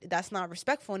saying? And that's not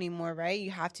respectful anymore, right?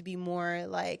 You have to be more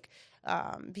like,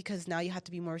 because now you have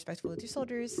to be more respectful with your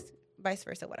soldiers, vice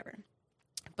versa, whatever.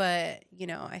 But,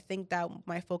 I think that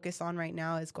my focus on right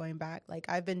now is going back. Like,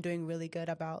 I've been doing really good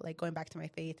about, like, going back to my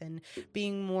faith and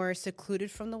being more secluded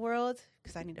from the world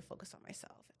because I need to focus on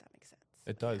myself, if that makes sense.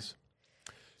 It does.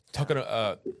 Talking,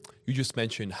 you just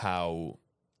mentioned how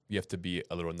you have to be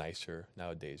a little nicer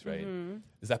nowadays, right? Mm-hmm.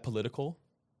 Is that political?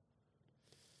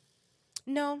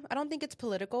 No, I don't think it's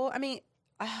political. I mean,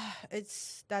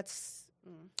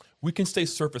 We can stay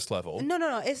surface level.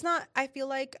 No. It's not. I feel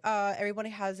like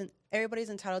everybody's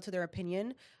entitled to their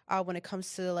opinion when it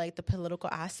comes to, like, the political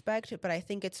aspect. But I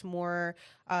think it's more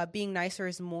being nicer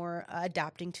is more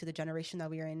adapting to the generation that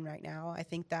we are in right now. I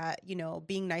think that,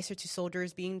 being nicer to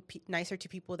soldiers, being nicer to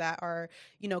people that are,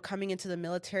 coming into the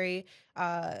military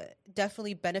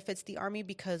definitely benefits the Army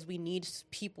because we need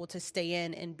people to stay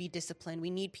in and be disciplined.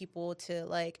 We need people to,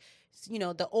 like,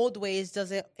 the old ways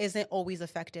isn't always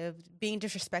effective. Being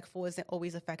disrespectful isn't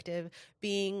always effective.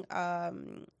 Being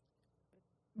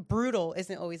brutal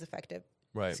isn't always effective.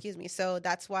 Right. Excuse me. So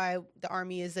that's why the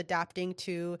Army is adapting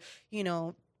to,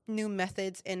 new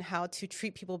methods in how to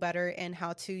treat people better and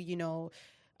how to,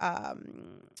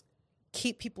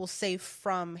 keep people safe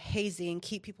from hazing,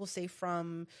 keep people safe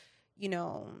from,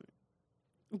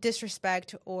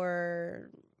 disrespect or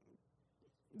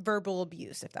verbal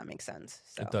abuse, if that makes sense.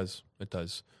 So. It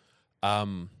does.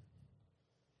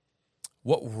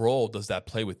 What role does that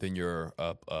play within your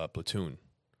platoon?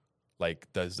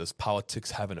 Like, does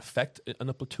politics have an effect on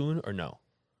a platoon or no?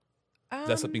 Is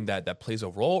that something that plays a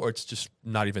role, or it's just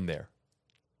not even there?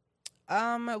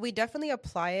 We definitely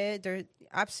apply it. There,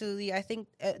 absolutely. I think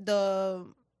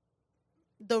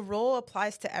the role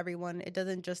applies to everyone. It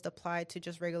doesn't just apply to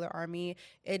just regular Army.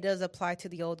 It does apply to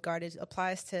the old guard. It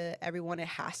applies to everyone. It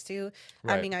has to.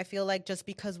 Right. I mean, I feel like just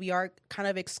because we are kind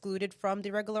of excluded from the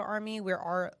regular Army,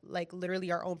 we're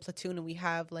literally our own platoon, and we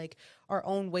have, like, our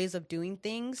own ways of doing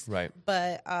things. Right.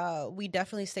 But we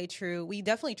definitely stay true. We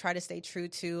definitely try to stay true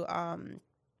to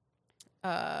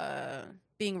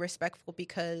being respectful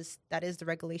because that is the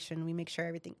regulation. We make sure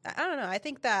everything. I don't know. I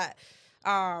think that.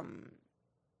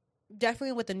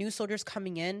 Definitely with the new soldiers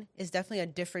coming in is definitely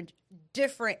a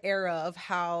different era of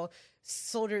how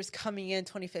soldiers coming in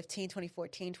 2015,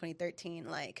 2014, 2013,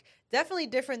 like, definitely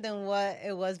different than what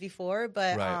it was before.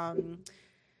 But right.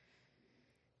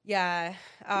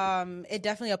 It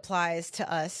definitely applies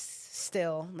to us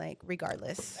still, like,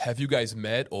 regardless. Have you guys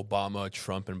met Obama,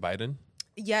 Trump, and Biden?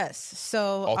 Yes.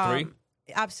 So all three?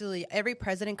 Absolutely. Every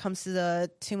president comes to the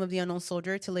Tomb of the Unknown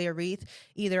Soldier to lay a wreath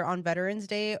either on Veterans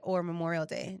Day or Memorial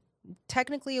Day.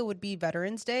 Technically, it would be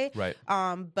Veterans Day. Right.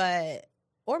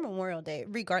 or Memorial Day,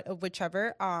 regard of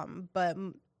whichever. But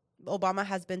Obama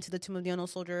has been to the Tomb of the Unknown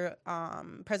Soldier.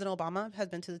 President Obama has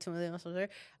been to the Tomb of the Unknown Soldier.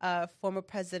 Former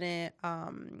President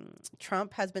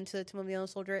Trump has been to the Tomb of the Unknown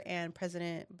Soldier, and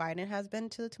President Biden has been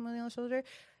to the Tomb of the Unknown Soldier,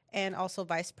 and also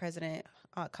Vice President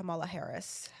Kamala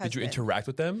Harris has Did you been. interact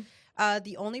with them?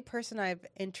 The only person I've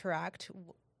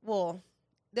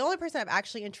the only person I've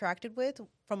actually interacted with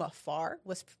from afar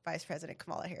was Vice President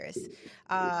Kamala Harris.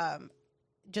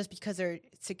 Just because their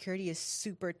security is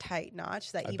super tight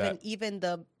notch that even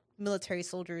the military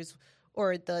soldiers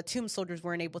or the tomb soldiers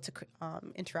weren't able to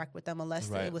interact with them unless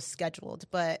it was scheduled.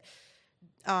 But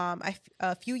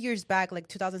a few years back, like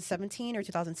 2017 or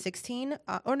 2016,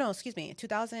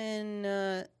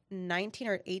 2019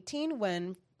 or 18,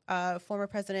 when former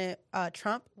President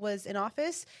Trump was in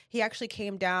office, he actually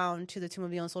came down to the Tomb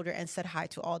of the Unknown Soldier and said hi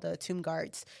to all the tomb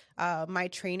guards. My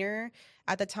trainer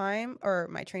at the time,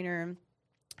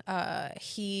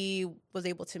 he was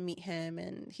able to meet him,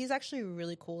 and he's actually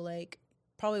really cool. Like,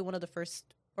 probably one of the first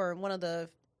or one of the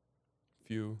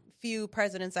few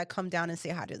presidents that come down and say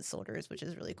hi to the soldiers, which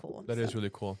is really cool. That is really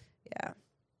cool. Yeah.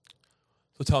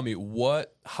 So tell me,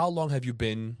 how long have you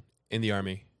been in the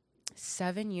Army?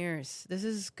 7 years. This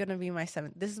is gonna be my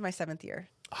seventh. This is my 7th year.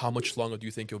 How much longer do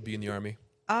you think you'll be in the Army?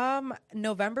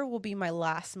 November will be my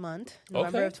last month.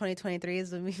 November of 2023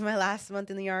 is will be my last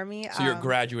month in the Army. So you're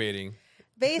graduating.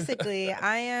 Basically,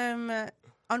 I am,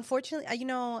 unfortunately,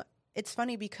 it's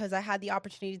funny because I had the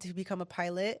opportunity to become a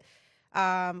pilot,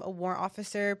 a warrant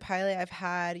officer pilot. I've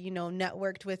had,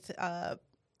 networked with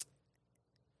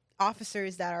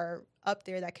officers that are up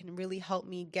there that can really help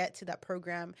me get to that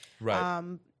program.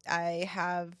 Right. I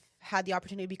have had the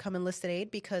opportunity to become enlisted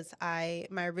aide because my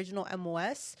original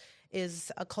MOS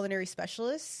is a culinary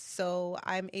specialist. So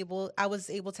I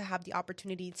was able to have the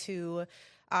opportunity to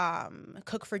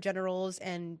cook for generals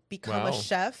and become a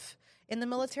chef in the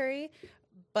military.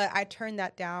 But I turned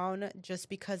that down just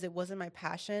because it wasn't my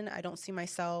passion. I don't see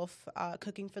myself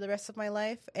cooking for the rest of my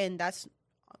life. And that's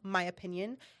my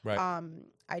opinion. Right.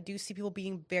 I do see people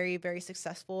being very, very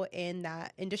successful in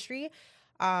that industry.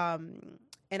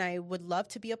 And I would love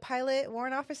to be a pilot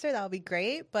warrant officer. That would be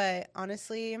great. But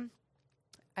honestly,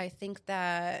 I think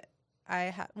that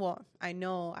I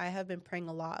know I have been praying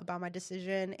a lot about my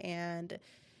decision, and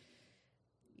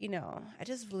I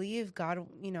just believe God,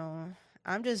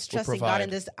 I'm just trusting God in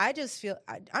this. I'm just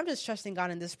trusting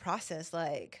God in this process.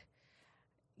 Like,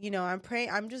 I'm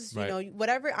praying, I'm just,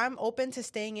 whatever, I'm open to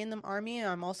staying in the Army, and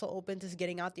I'm also open to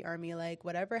getting out the Army. Like,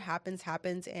 whatever happens.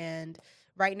 And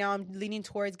right now I'm leaning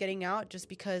towards getting out just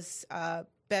because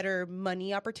better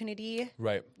money opportunity.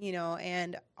 Right.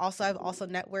 And also I've also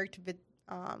networked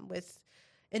with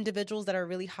individuals that are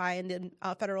really high in the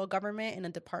federal government in a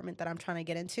department that I'm trying to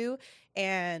get into.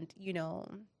 And,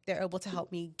 they're able to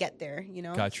help me get there,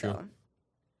 Got you. So,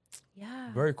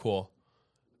 yeah. Very cool.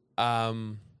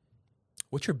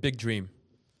 What's your big dream?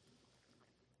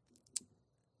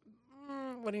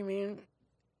 What do you mean?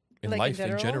 In life,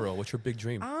 in general, what's your big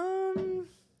dream? That's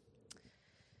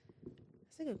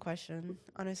a good question.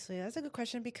 Honestly, that's a good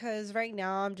question because right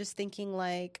now I'm just thinking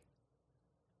like,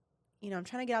 I'm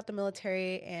trying to get out the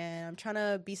military and I'm trying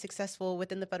to be successful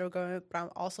within the federal government, but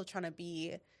I'm also trying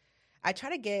to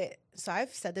so I've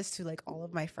said this to like all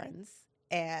of my friends,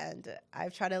 and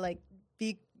I've tried to like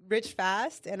be rich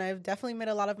fast, and I've definitely made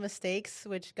a lot of mistakes,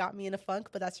 which got me in a funk,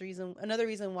 but that's another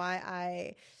reason why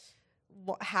I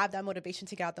have that motivation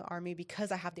to get out the Army,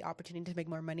 because I have the opportunity to make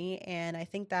more money. And I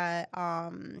think that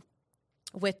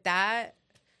with that,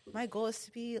 my goal is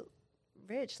to be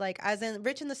rich, like as in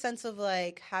rich in the sense of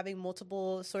like having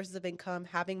multiple sources of income,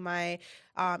 having my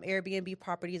Airbnb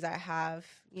properties. I have,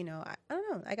 I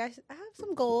don't know, like I have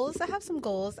some goals.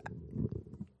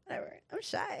 Whatever. I'm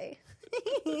shy.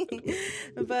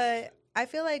 But I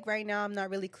feel like right now I'm not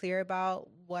really clear about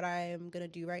what I'm going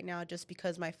to do right now, just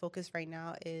because my focus right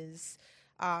now is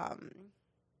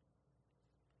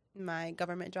my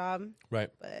government job. Right.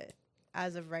 But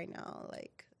as of right now,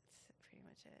 like, that's pretty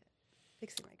much it.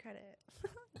 Fixing my credit.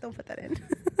 Don't put that in.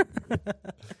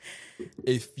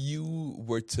 If you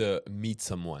were to meet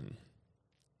someone,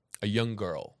 a young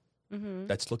girl,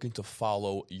 that's looking to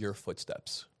follow your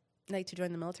footsteps, like to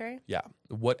join the military? Yeah.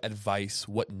 What advice,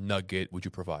 what nugget would you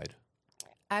provide?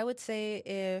 I would say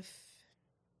if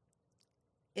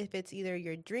it's either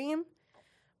your dream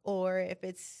or if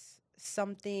it's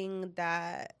something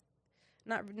that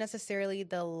not necessarily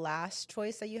the last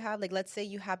choice that you have. Like, let's say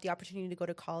you have the opportunity to go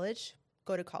to college,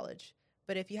 go to college.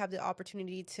 But if you have the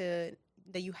opportunity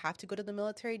that you have to go to the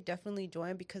military, definitely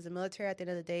join, because the military at the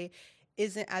end of the day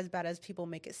isn't as bad as people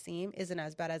make it seem, isn't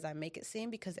as bad as I make it seem,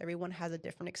 because everyone has a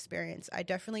different experience. I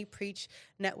definitely preach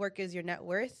network is your net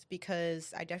worth,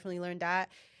 because I definitely learned that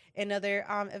in other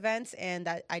events, and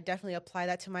that I definitely apply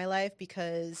that to my life,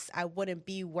 because I wouldn't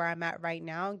be where I'm at right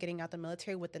now getting out the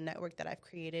military with the network that I've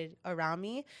created around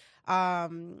me.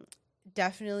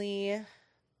 Definitely,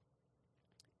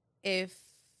 if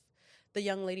the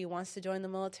young lady wants to join the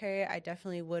military, I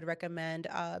definitely would recommend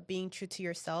being true to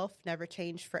yourself. Never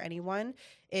change for anyone.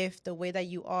 If the way that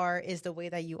you are is the way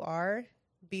that you are,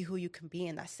 be who you can be,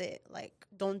 and that's it. Like,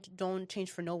 don't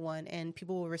change for no one, and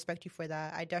people will respect you for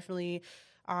that. I definitely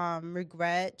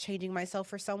regret changing myself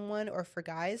for someone or for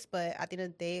guys, but at the end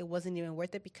of the day, it wasn't even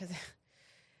worth it, because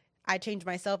I changed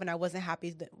myself and I wasn't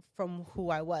happy from who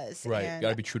I was. Right. And You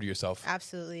gotta be true to yourself.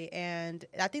 absolutely. And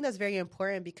I think that's very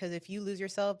important, because if you lose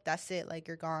yourself, that's it. Like,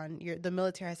 you're gone. The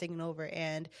military has taken over,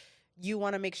 and you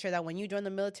want to make sure that when you join the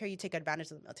military, you take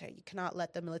advantage of the military. You cannot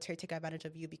let the military take advantage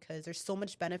of you, because there's so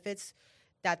much benefits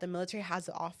that the military has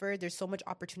to offer. There's so much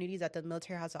opportunities that the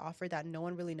military has to offer that no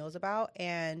one really knows about,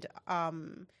 and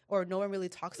or no one really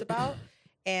talks about,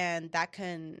 and that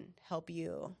can help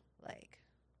you like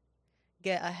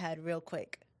get ahead real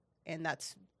quick. And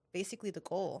that's basically the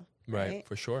goal. Right,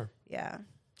 for sure. Yeah.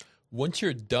 Once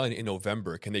you're done in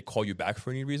November, can they call you back for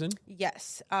any reason?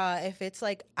 Yes. If it's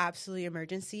like absolutely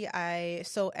emergency,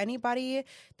 so anybody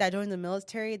that joined the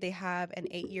military, they have an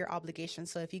 8-year obligation.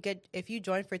 So if you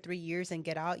join for 3 years and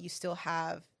get out, you still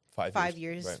have 5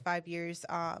 years, right. 5 years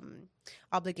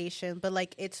obligation. But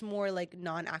like, it's more like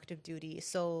non-active duty.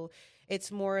 So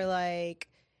it's more like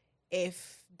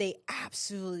if they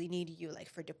absolutely need you, like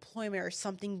for deployment, or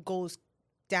something goes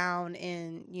down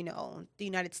in, the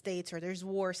United States, or there's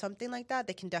war, something like that,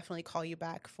 they can definitely call you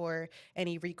back for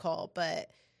any recall.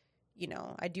 But,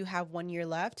 I do have 1 year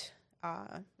left.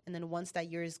 And then once that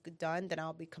year is done, then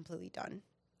I'll be completely done.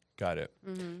 Got it.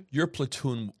 Mm-hmm. Your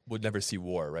platoon would never see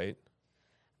war, right?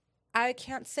 I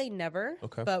can't say never,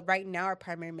 Okay. But right now our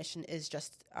primary mission is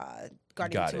just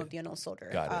guarding the tomb of the unknown soldier.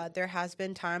 Got it. There has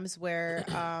been times where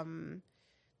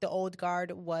the old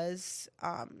guard was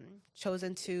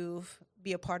chosen to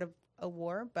be a part of a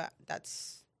war, but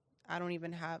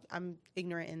I'm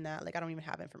ignorant in that. Like, I don't even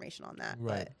have information on that.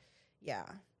 Right.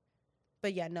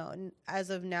 But yeah, no.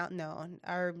 As of now, no.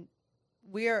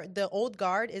 The old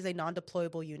guard is a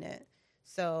non-deployable unit.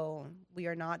 So we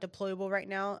are not deployable right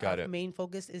now. Got Our it. main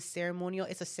focus is ceremonial.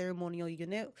 It's a ceremonial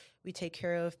unit. We take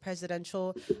care of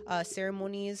presidential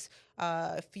ceremonies,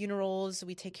 funerals.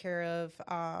 We take care of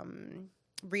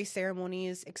wreath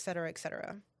ceremonies, et cetera, et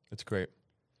cetera. That's great.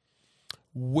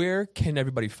 Where can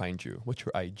everybody find you? What's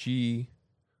your IG?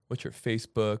 What's your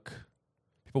Facebook?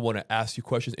 People want to ask you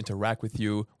questions, interact with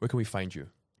you. Where can we find you?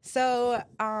 So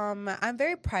I'm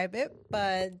very private,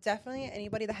 but definitely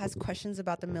anybody that has questions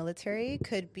about the military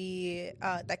could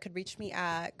reach me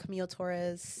at Camille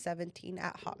Torres 17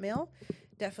 at Hotmail.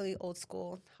 Definitely old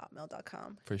school,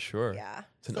 hotmail.com. For sure. Yeah.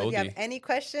 It's an So if you oldie. have any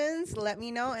questions, let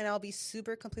me know, and I'll be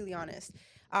super completely honest.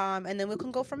 And then we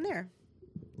can go from there.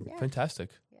 Yeah.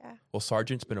 Fantastic. Yeah. Well,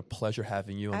 Sergeant, it's been a pleasure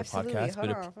having you on Absolutely. the podcast.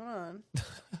 Hold on.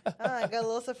 I got a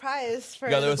little surprise for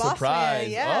You got a the little boss surprise.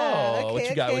 man. Yeah. Oh, what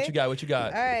you got? What you got? What you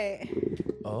got? All right.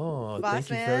 Oh, Boss thank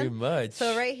you man. very much.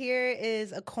 So right here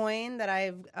is a coin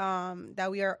that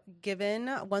that we are given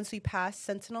once we pass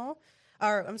Sentinel,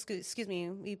 or excuse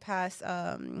me, we pass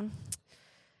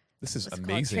This is what's it called?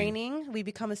 amazing. Training. We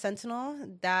become a Sentinel.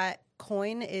 That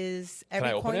coin is every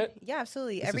I open coin. it? Yeah,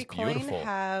 absolutely. This Every is coin beautiful.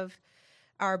 have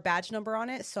our badge number on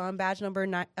it. So I'm badge number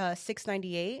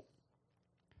 698.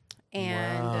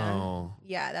 And Wow.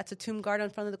 yeah, that's a tomb guard in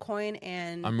front of the coin,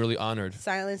 and I'm really honored.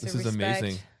 silence This and is respect.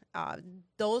 amazing.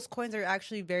 Those coins are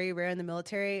actually very rare in the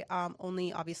military.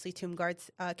 Only obviously tomb guards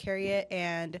carry it,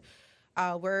 and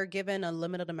we're given a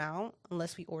limited amount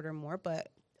unless we order more. But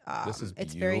This is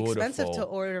it's very expensive to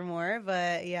beautiful. order more.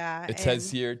 But yeah, It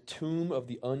says here, Tomb of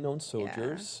the Unknown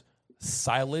Soldiers,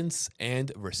 silence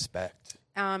and respect.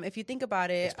 if you think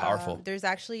about it, It's powerful. there's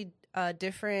actually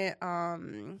different.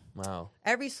 Wow.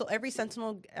 Every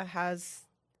sentinel has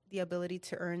the ability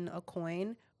to earn a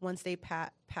coin once they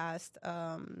passed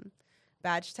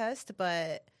badge test,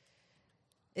 but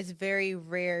it's very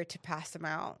rare to pass them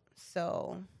out.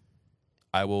 So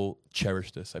I will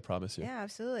cherish this, I promise you. yeah,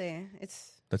 absolutely.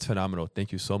 That's phenomenal.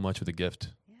 Thank you so much for the gift.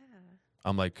 Yeah,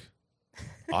 I'm like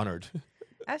honored.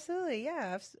 absolutely.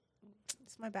 Yeah, it's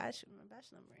my badge number.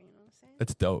 You know what I'm saying?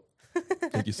 That's dope.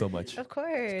 Thank you so much. Of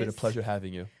course. It's been a pleasure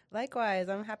having you. Likewise,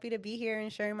 I'm happy to be here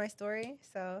and sharing my story.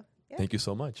 So yeah, Thank you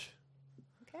so much.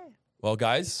 okay. Well,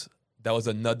 guys, that was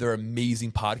another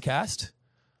amazing podcast.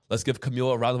 Let's give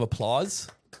Camille a round of applause.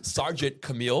 Sergeant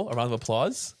Camille, a round of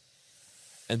applause.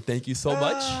 And thank you so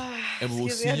much. And we'll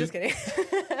see I'm you. just kidding.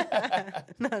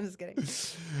 No, I'm just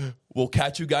kidding. We'll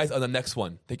catch you guys on the next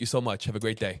one. Thank you so much. Have a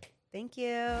great day. Thank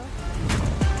you.